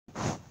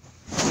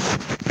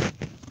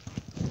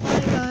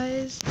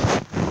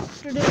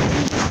Today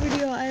in this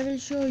video I will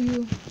show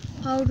you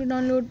how to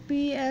download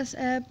PS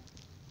app,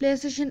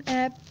 PlayStation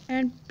app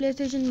and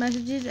PlayStation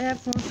Messages app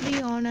for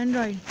free on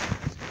Android.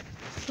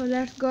 So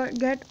let's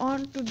get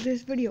on to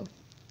this video.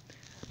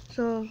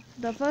 So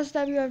the first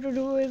step you have to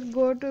do is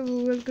go to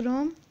Google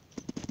Chrome.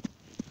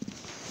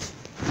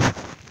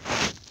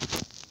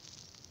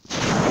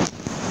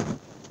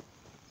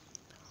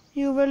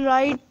 You will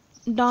write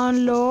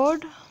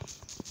download.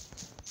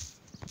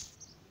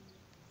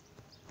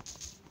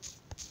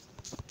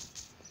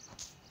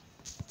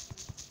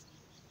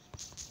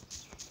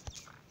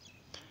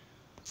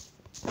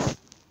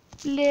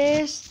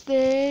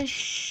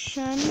 PlayStation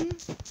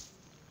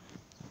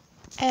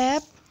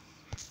app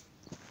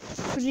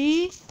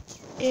free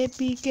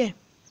APK.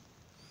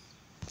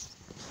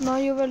 Now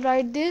you will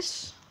write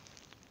this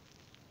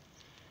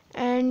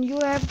and you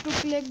have to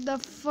click the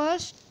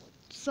first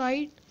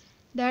site,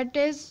 that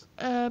is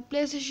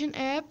PlayStation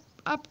app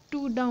up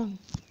to down.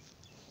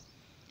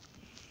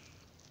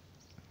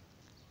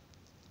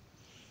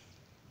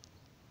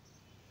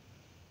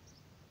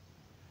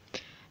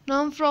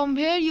 Now from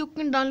here you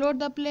can download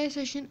the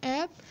PlayStation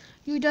app.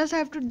 You just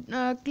have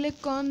to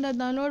click on the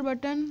download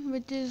button,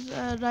 which is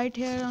right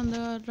here on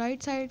the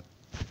right side.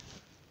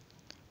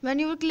 When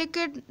you click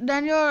it,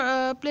 then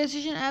your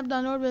PlayStation app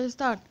download will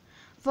start.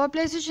 For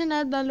PlayStation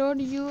app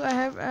download, you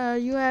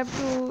have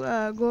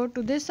to go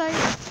to this side,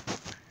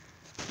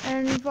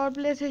 and for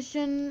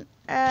PlayStation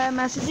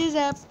Messages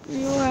app,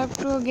 you have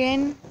to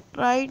again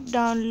write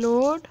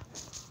download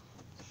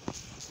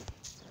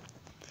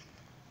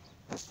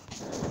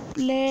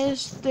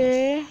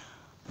PlayStation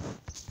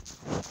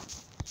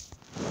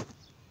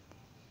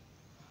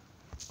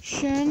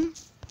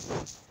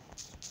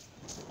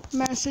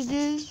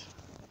Messages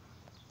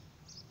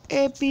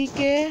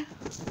APK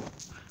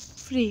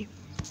free.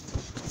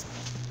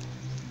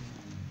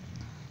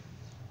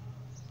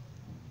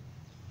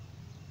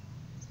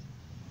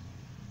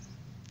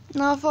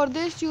 Now for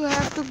this you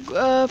have to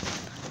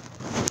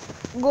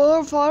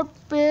go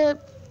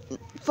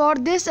for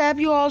this app.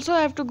 You also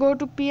have to go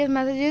to PS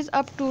Messages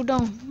up to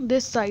down,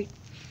 this side.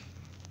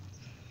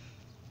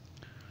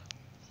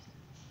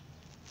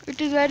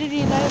 It is very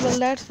reliable,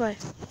 that's why.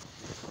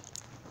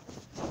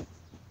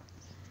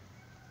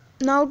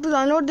 Now to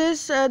download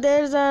this,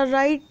 there is a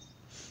right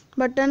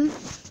button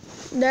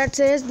that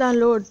says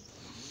download.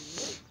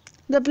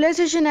 The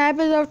PlayStation app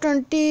is of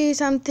 20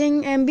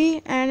 something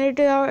MB and it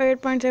is of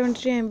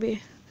 8.73 MB.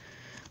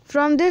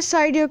 From this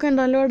side you can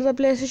download the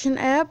PlayStation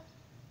app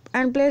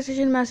and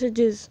PlayStation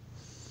Messages.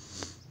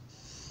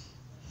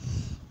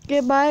 Okay,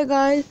 bye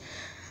guys.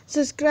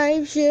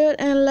 Subscribe, share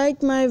and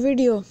like my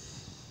video.